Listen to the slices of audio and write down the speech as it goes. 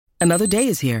Another day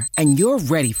is here, and you're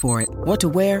ready for it. What to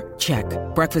wear? Check.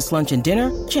 Breakfast, lunch, and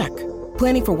dinner? Check.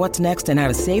 Planning for what's next and how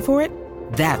to save for it?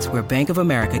 That's where Bank of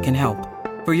America can help.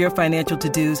 For your financial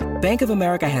to-dos, Bank of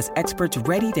America has experts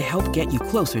ready to help get you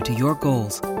closer to your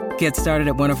goals. Get started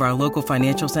at one of our local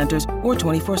financial centers or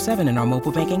 24/7 in our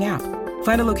mobile banking app.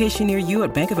 Find a location near you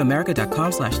at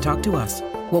bankofamerica.com/talktous.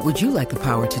 What would you like the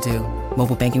power to do?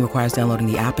 Mobile banking requires downloading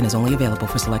the app and is only available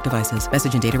for select devices.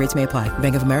 Message and data rates may apply.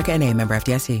 Bank of America N.A., member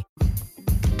FDIC.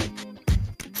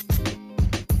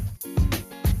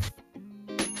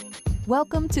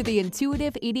 Welcome to the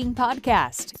Intuitive Eating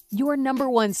Podcast, your number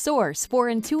one source for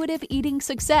intuitive eating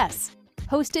success.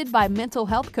 Hosted by mental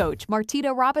health coach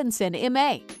Martita Robinson,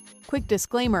 MA. Quick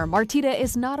disclaimer, Martita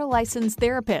is not a licensed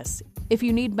therapist. If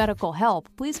you need medical help,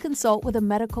 please consult with a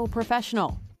medical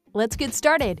professional. Let's get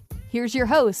started. Here's your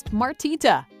host,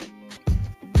 Martita.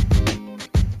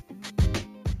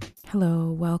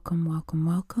 Hello,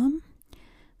 welcome.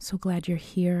 So glad you're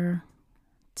here.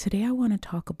 Today I want to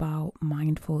talk about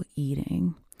mindful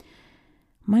eating.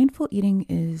 Mindful eating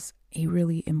is a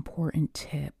really important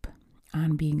tip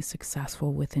on being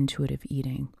successful with intuitive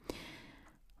eating.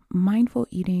 Mindful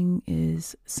eating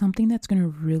is something that's going to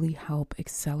really help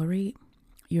accelerate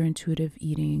your intuitive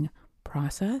eating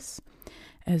process,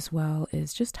 as well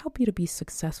as just help you to be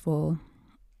successful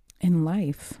in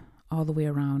life all the way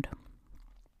around.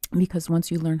 Because once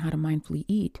you learn how to mindfully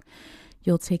eat,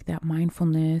 you'll take that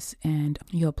mindfulness and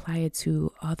you'll apply it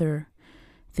to other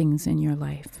things in your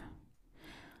life.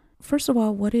 First of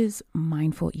all, what is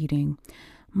mindful eating?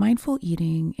 Mindful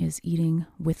eating is eating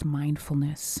with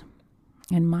mindfulness.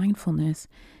 And mindfulness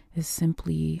is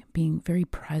simply being very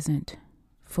present,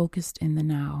 focused in the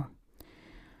now,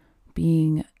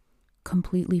 being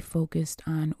completely focused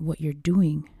on what you're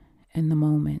doing in the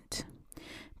moment.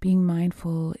 Being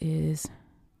mindful is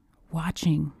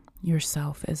watching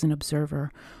yourself as an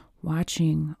observer,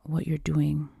 watching what you're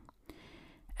doing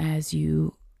as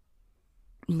you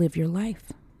live your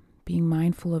life. Being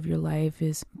mindful of your life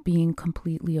is being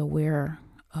completely aware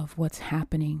of what's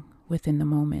happening within the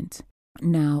moment.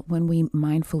 Now, when we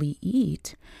mindfully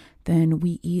eat, then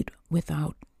we eat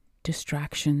without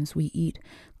distractions. We eat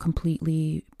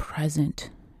completely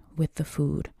present with the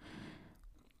food.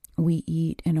 We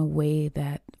eat in a way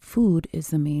that food is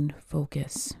the main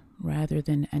focus rather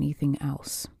than anything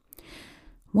else.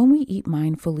 When we eat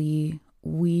mindfully,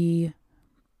 we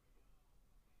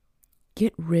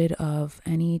get rid of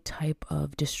any type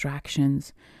of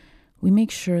distractions. We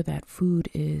make sure that food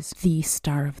is the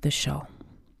star of the show.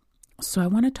 So I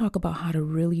want to talk about how to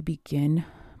really begin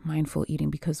mindful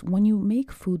eating, because when you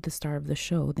make food the star of the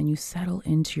show, then you settle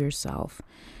into yourself.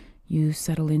 You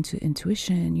settle into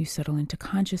intuition, you settle into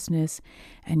consciousness,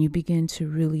 and you begin to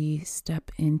really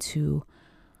step into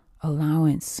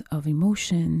allowance of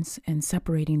emotions and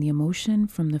separating the emotion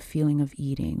from the feeling of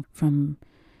eating, from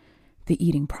the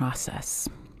eating process.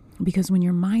 Because when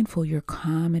you're mindful, you're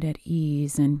calm and at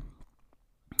ease, and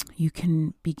you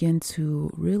can begin to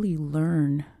really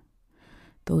learn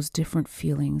those different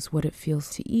feelings, what it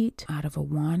feels to eat out of a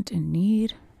want and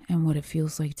need, and what it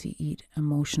feels like to eat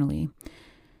emotionally.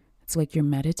 It's like you're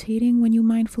meditating when you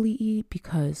mindfully eat,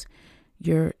 because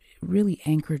you're really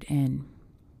anchored in.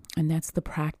 And that's the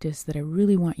practice that I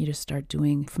really want you to start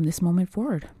doing from this moment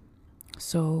forward.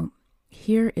 So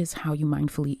here is how you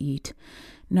mindfully eat.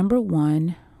 Number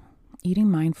one, eating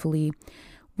mindfully.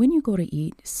 When you go to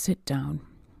eat, sit down.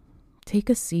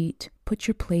 Take a seat, put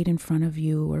your plate in front of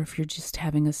you, or if you're just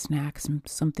having a snack,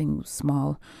 something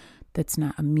small that's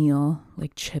not a meal,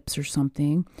 like chips or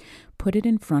something, put it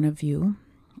in front of you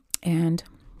and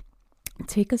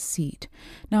take a seat.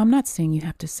 Now, I'm not saying you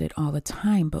have to sit all the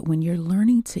time, but when you're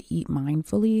learning to eat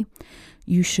mindfully,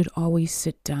 you should always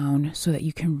sit down so that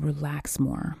you can relax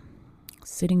more.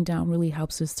 Sitting down really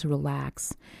helps us to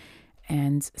relax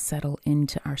and settle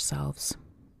into ourselves.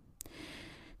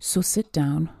 So sit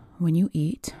down when you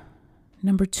eat.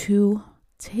 Number two,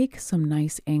 take some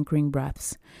nice anchoring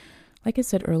breaths. Like I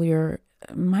said earlier,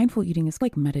 mindful eating is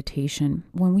like meditation.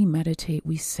 When we meditate,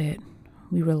 we sit,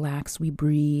 we relax, we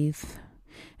breathe.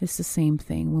 It's the same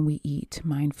thing when we eat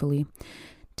mindfully.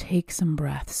 Take some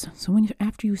breaths. So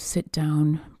after you sit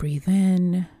down, breathe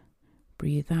in,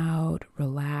 breathe out,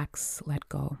 relax, let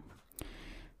go.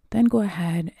 Then go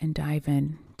ahead and dive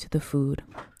in to the food.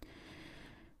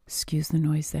 Excuse the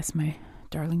noise. That's my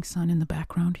darling son in the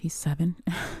background. He's 7.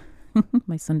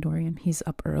 My son Dorian. He's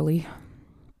up early.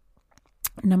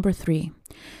 Number 3,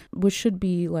 which should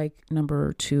be like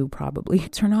number 2 probably.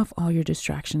 Turn off all your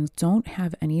distractions. Don't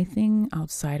have anything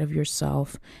outside of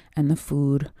yourself and the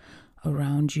food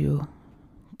around you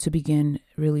to begin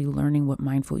really learning what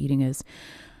mindful eating is.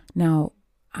 Now,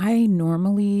 I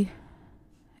normally,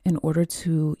 in order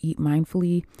to eat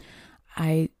mindfully,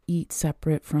 I eat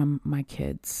separate from my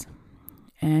kids.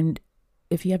 And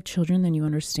if you have children, then you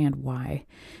understand why.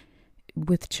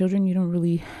 With children, you don't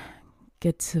really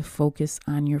get to focus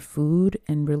on your food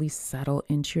and really settle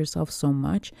into yourself so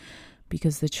much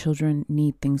because the children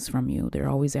need things from you. They're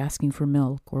always asking for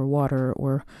milk or water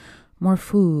or more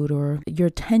food, or your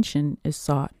attention is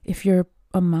sought. If you're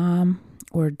a mom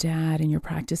or dad and you're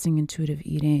practicing intuitive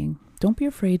eating, don't be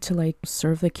afraid to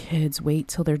serve the kids, wait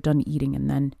till they're done eating and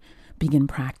then begin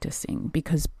practicing,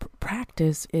 because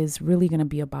practice is really going to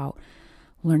be about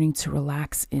learning to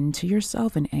relax into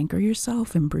yourself and anchor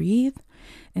yourself and breathe.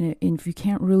 And if you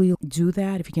can't really do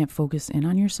that, if you can't focus in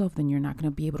on yourself, then you're not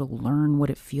going to be able to learn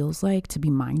what it feels like to be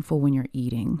mindful when you're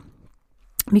eating.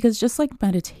 Because just like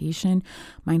meditation,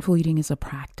 mindful eating is a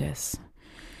practice.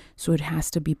 So it has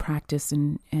to be practiced,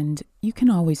 and you can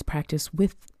always practice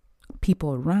with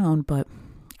people around, but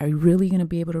are you really going to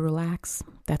be able to relax?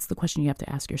 That's the question you have to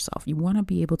ask yourself. You want to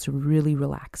be able to really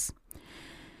relax.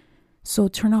 So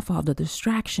turn off all the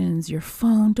distractions, your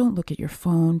phone. Don't look at your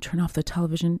phone. Turn off the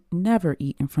television. Never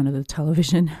eat in front of the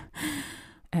television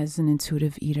as an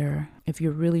intuitive eater. If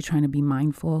you're really trying to be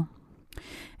mindful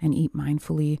and eat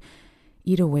mindfully,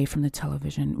 eat away from the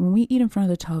television. When we eat in front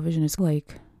of the television, it's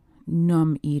like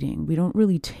numb eating. We don't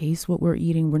really taste what we're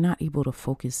eating. We're not able to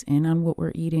focus in on what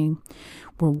we're eating.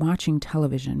 We're watching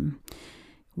television.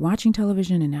 Watching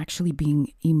television and actually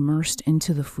being immersed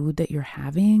into the food that you're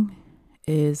having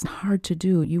is hard to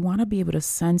do. You want to be able to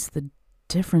sense the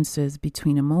differences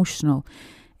between emotional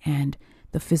and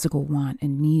the physical want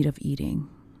and need of eating.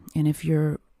 And if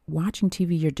you're watching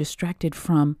TV, you're distracted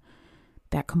from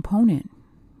that component.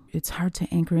 It's hard to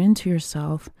anchor into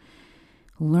yourself,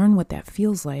 learn what that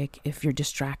feels like if you're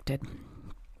distracted.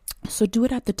 So do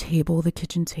it at the table, the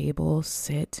kitchen table,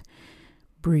 sit,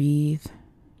 breathe,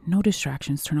 no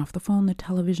distractions. Turn off the phone, the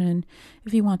television.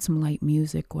 If you want some light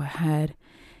music, go ahead.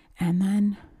 And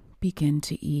then begin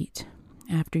to eat.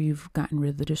 After you've gotten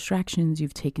rid of the distractions,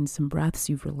 you've taken some breaths,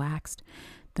 you've relaxed,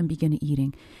 then begin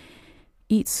eating.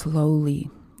 Eat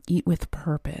slowly. Eat with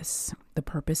purpose. The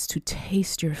purpose to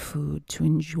taste your food, to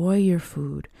enjoy your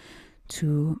food,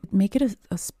 to make it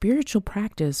a spiritual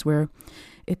practice where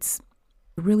it's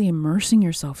really immersing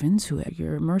yourself into it.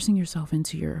 You're immersing yourself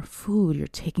into your food. You're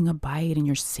taking a bite and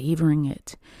you're savoring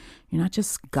it. You're not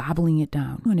just gobbling it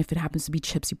down. And if it happens to be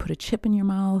chips, you put a chip in your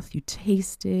mouth, you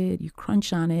taste it, you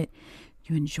crunch on it,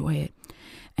 you enjoy it,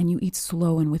 and you eat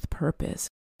slow and with purpose.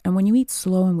 And when you eat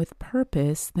slow and with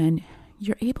purpose, then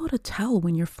you're able to tell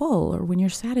when you're full or when you're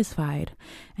satisfied.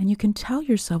 And you can tell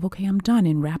yourself, okay, I'm done,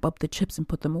 and wrap up the chips and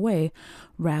put them away,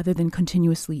 rather than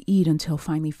continuously eat until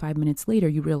finally 5 minutes later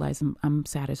you realize I'm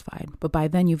satisfied. But by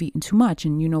then you've eaten too much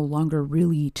and you no longer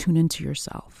really tune into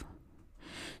yourself.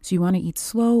 So you want to eat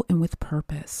slow and with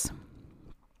purpose.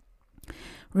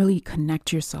 Really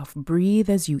connect yourself. Breathe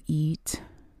as you eat.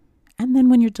 And then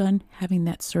when you're done having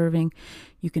that serving,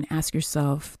 you can ask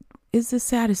yourself, is this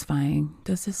satisfying?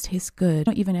 Does this taste good?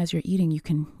 Even as you're eating, you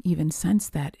can even sense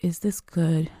that. Is this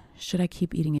good? Should I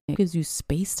keep eating it? It gives you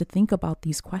space to think about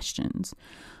these questions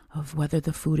of whether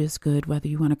the food is good, whether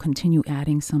you want to continue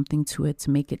adding something to it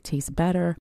to make it taste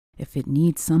better, if it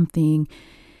needs something,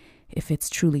 if it's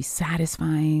truly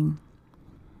satisfying,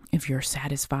 if you're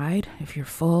satisfied, if you're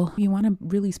full. You want to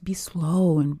really be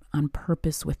slow and on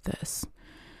purpose with this.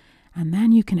 And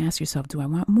then you can ask yourself, do I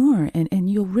want more? And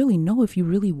you'll really know if you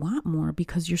really want more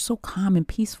because you're so calm and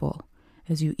peaceful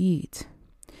as you eat.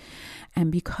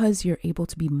 And because you're able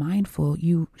to be mindful,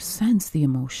 you sense the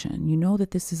emotion. You know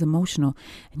that this is emotional,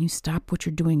 and you stop what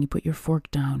you're doing. You put your fork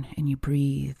down and you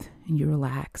breathe and you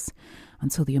relax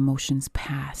until the emotions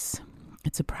pass.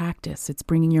 It's a practice. It's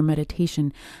bringing your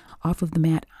meditation off of the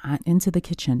mat into the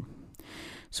kitchen.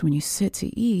 So when you sit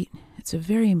to eat, it's a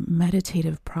very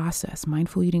meditative process.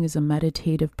 Mindful eating is a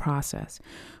meditative process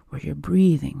where you're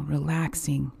breathing,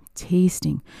 relaxing,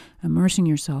 tasting, immersing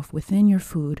yourself within your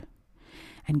food,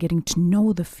 and getting to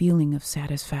know the feeling of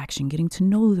satisfaction, getting to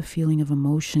know the feeling of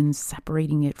emotions,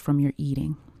 separating it from your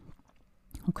eating.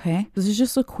 Okay, this is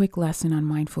just a quick lesson on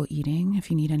mindful eating. If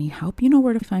you need any help, you know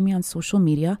where to find me on social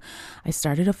media. I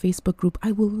started a Facebook group.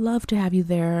 I will love to have you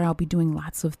there. I'll be doing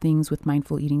lots of things with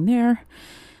mindful eating there.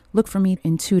 Look for me,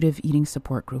 Intuitive Eating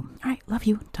Support Group. All right, love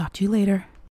you. Talk to you later.